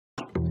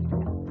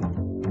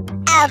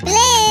Hello,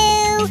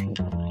 Blue!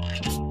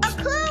 A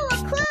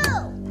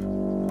clue!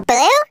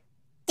 Blue?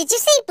 Did you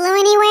see Blue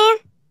anywhere?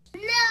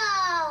 No,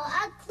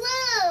 a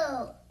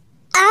clue!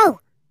 Oh,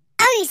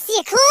 you see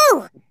a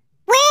clue?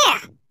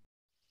 Where?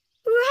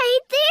 Right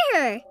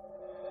there!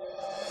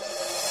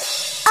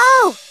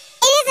 Oh,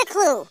 it is a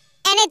clue!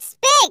 And it's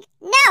big!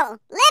 No,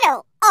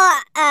 little,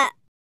 or,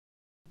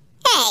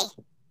 Hey,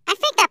 I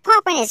think that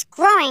pumpkin is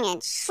growing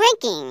and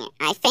shrinking,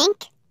 I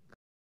think.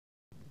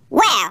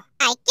 Well,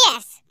 I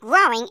guess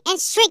growing and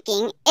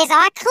shrinking is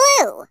our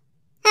clue.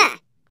 Huh.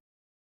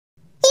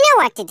 You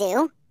know what to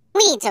do.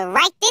 We need to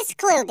write this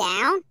clue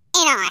down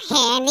in our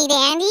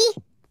handy-dandy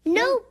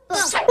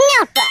Notebook!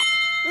 notebook.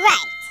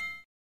 Right.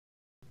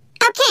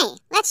 Okay,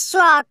 let's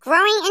draw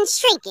growing and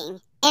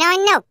shrinking in our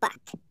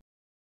notebook.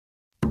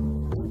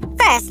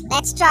 First,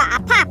 let's draw a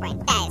pumpkin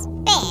that is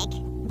big,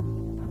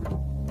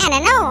 and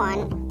another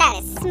one that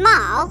is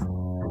small,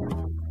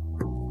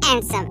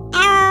 and some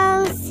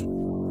arrows,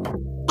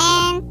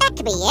 and that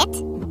could be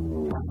it.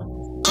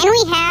 And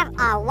we have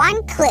our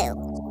one clue,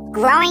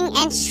 growing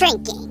and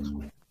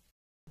shrinking.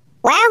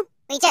 Well,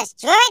 we just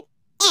drew it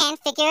and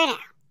figured it out.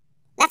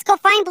 Let's go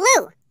find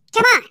Blue.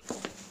 Come on.